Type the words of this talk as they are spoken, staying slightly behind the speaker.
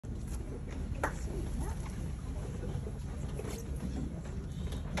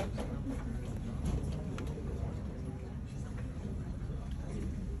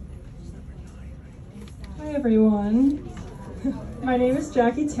Hi everyone, my name is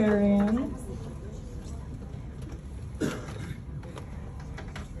Jackie Tarian.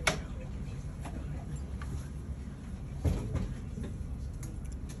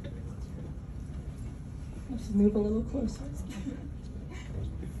 Let's move a little closer.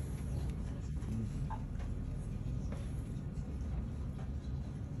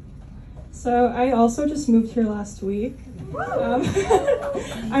 So I also just moved here last week.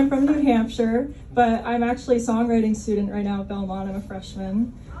 I'm from New Hampshire, but I'm actually a songwriting student right now at Belmont. I'm a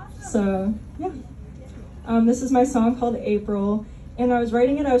freshman. So yeah. This is my song called April, and I was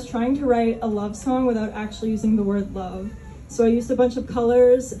writing it, I was trying to write a love song without actually using the word love. So I used a bunch of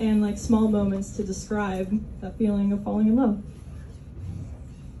colors and like small moments to describe that feeling of falling in love.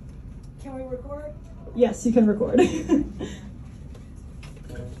 Can we record? Yes, you can record.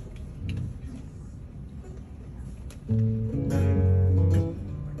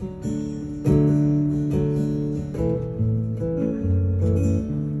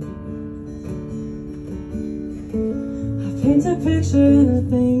 Paint a picture and I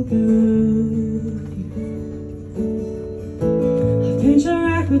think of you. I paint your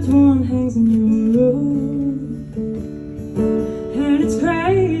record torn hangs in your room, and it's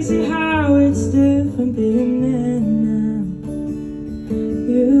crazy how it's different being there now.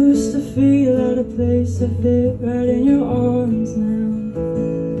 Used to feel out of place, I fit right in your arms now.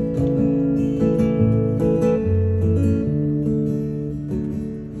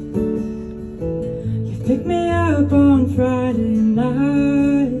 Pick me up on Friday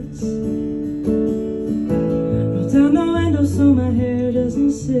nights, roll down the window so my hair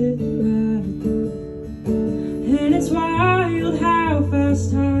doesn't sit right, and it's wild how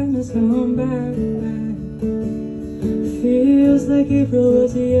fast time has gone by. Feels like April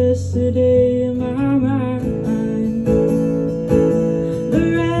was yesterday in my mind. The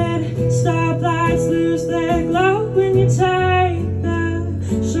red stoplights lose their glow when you take the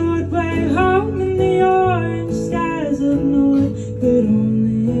short way home, and the orange skies of north could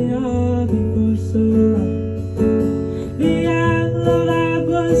only all be for so long. The yellow light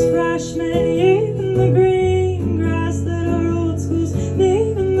was freshman year, and the green grass that our old schools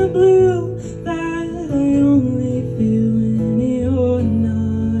need, and the blue that I only feel when you're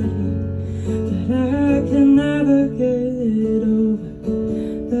not here. But I can never get over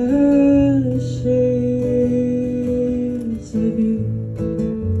the shades of you.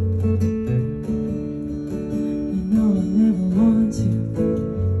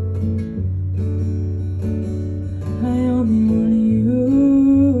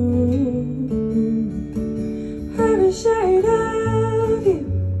 Shade of you.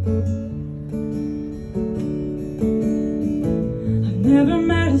 I've never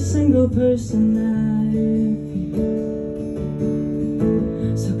met a single person like you,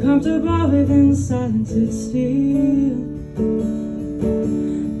 so comfortable within silence it's still.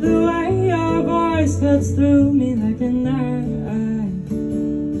 The way your voice cuts through me like a knife,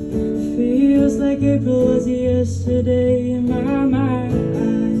 feels like April was yesterday in my mind.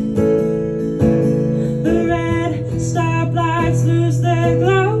 Stoplights lose their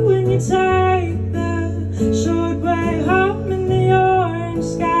glow when you take the short way home, and the orange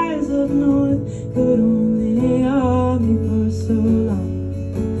skies of north could only hold me for so long.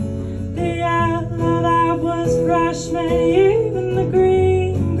 The yellow light was freshman year, and the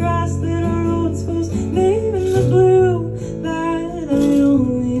green grass that our old schools leave, and the blue that I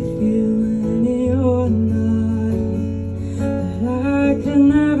only feel when you're not here. But I can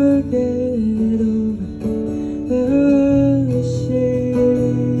never get over the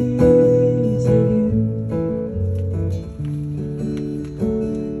shades of you.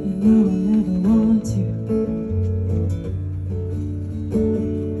 You know I never want to.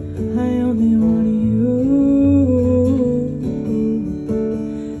 I only want you.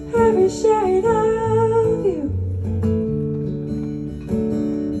 Every shade of you.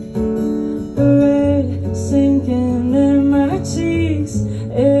 The red sinking in my cheeks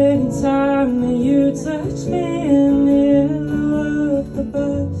anytime that you touch me, in the yellow of the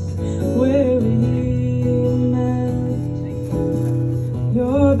bus where we met.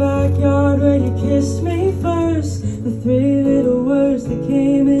 Your backyard where you kissed me first, the three little words that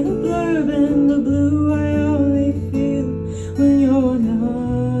came in a blurb, and the blue I only feel when you're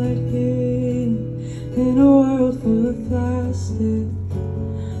not here. In a world full of plastic,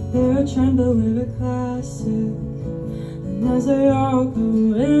 they're a trend but we're a classic, and as they all go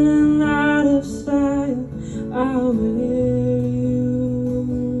in and out of style, I'll wear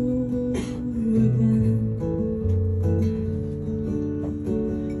you again.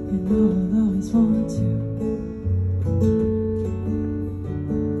 You know I'll always want to.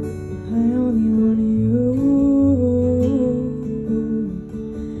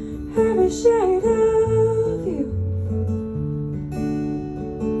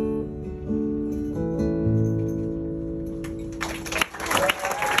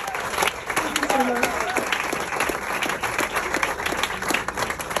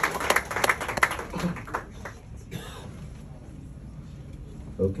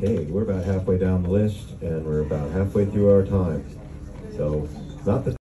 Okay, we're about halfway down the list, and we're about halfway through our time. So, not the